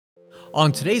On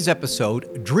today's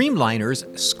episode,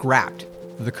 Dreamliners scrapped.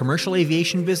 The commercial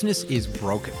aviation business is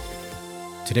broken.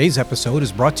 Today's episode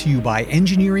is brought to you by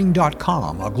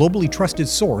Engineering.com, a globally trusted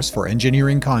source for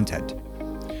engineering content.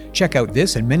 Check out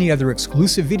this and many other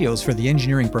exclusive videos for the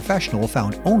engineering professional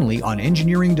found only on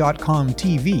Engineering.com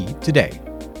TV today.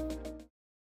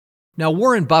 Now,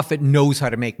 Warren Buffett knows how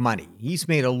to make money. He's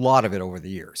made a lot of it over the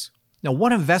years. Now,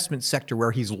 one investment sector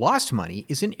where he's lost money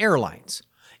is in airlines.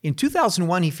 In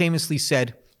 2001, he famously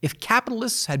said, "If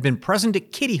capitalists had been present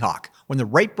at Kitty Hawk when the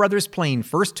Wright brothers' plane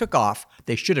first took off,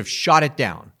 they should have shot it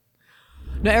down."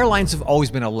 Now, airlines have always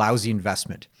been a lousy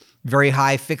investment. Very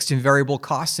high fixed and variable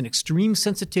costs and extreme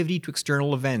sensitivity to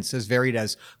external events, as varied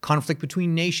as conflict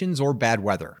between nations or bad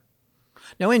weather.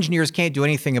 Now, engineers can't do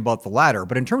anything about the latter,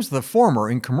 but in terms of the former,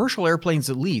 in commercial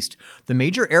airplanes at least, the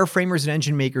major airframers and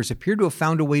engine makers appear to have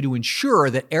found a way to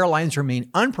ensure that airlines remain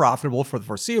unprofitable for the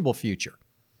foreseeable future.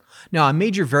 Now, a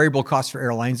major variable cost for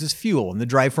airlines is fuel, and the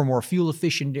drive for more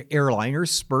fuel-efficient airliners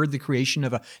spurred the creation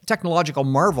of a technological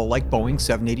marvel like Boeing's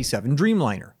 787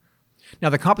 Dreamliner. Now,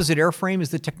 the composite airframe is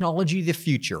the technology of the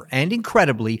future, and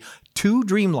incredibly, two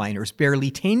Dreamliners, barely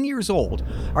 10 years old,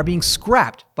 are being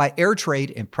scrapped by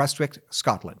Airtrade in Prestwick,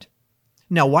 Scotland.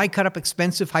 Now, why cut up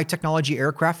expensive high-technology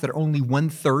aircraft that are only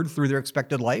one-third through their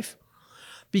expected life?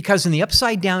 Because in the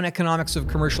upside-down economics of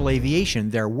commercial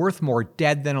aviation, they're worth more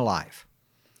dead than alive.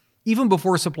 Even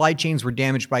before supply chains were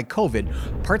damaged by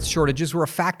COVID, parts shortages were a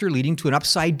factor leading to an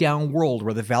upside-down world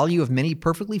where the value of many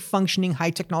perfectly functioning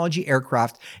high-technology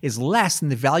aircraft is less than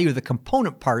the value of the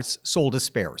component parts sold as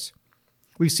spares.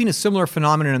 We've seen a similar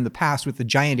phenomenon in the past with the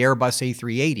giant Airbus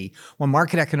A380, when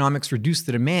market economics reduced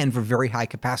the demand for very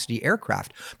high-capacity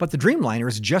aircraft, but the Dreamliner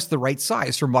is just the right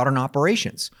size for modern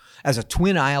operations, as a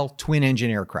twin-aisle, twin-engine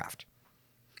aircraft.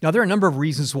 Now, there are a number of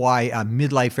reasons why a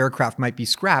mid-life aircraft might be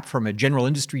scrapped, from a general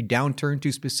industry downturn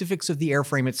to specifics of the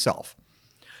airframe itself.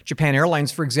 Japan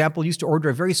Airlines, for example, used to order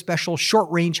a very special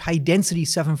short-range, high-density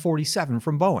 747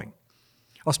 from Boeing.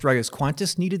 Australia's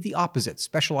Qantas needed the opposite,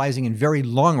 specializing in very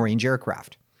long-range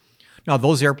aircraft. Now,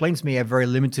 those airplanes may have very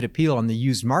limited appeal on the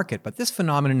used market, but this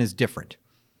phenomenon is different.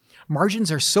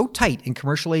 Margins are so tight in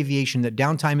commercial aviation that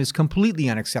downtime is completely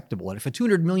unacceptable. And if a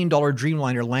 $200 million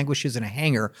Dreamliner languishes in a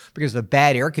hangar because of a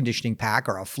bad air conditioning pack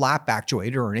or a flap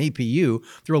actuator or an APU,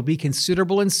 there will be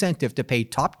considerable incentive to pay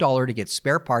top dollar to get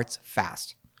spare parts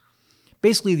fast.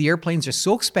 Basically, the airplanes are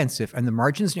so expensive and the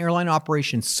margins in airline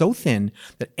operations so thin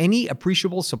that any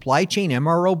appreciable supply chain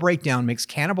MRO breakdown makes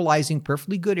cannibalizing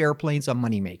perfectly good airplanes a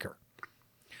moneymaker.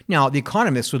 Now, the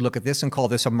economists would look at this and call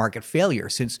this a market failure,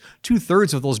 since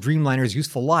 2/3 of those Dreamliners'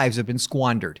 useful lives have been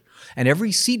squandered, and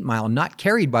every seat mile not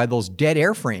carried by those dead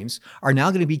airframes are now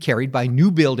going to be carried by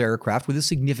new-build aircraft with a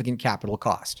significant capital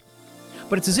cost.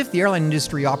 But it's as if the airline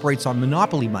industry operates on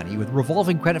monopoly money, with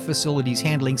revolving credit facilities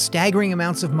handling staggering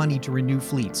amounts of money to renew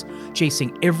fleets,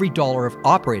 chasing every dollar of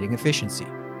operating efficiency.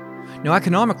 Now,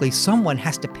 economically, someone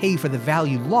has to pay for the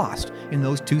value lost in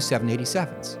those two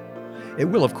 787s. It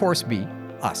will, of course, be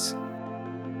us.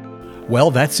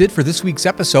 Well, that's it for this week's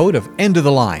episode of End of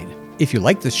the Line. If you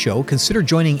like this show, consider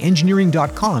joining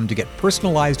Engineering.com to get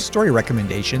personalized story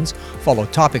recommendations, follow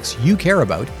topics you care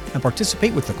about, and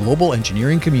participate with the global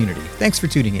engineering community. Thanks for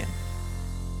tuning in.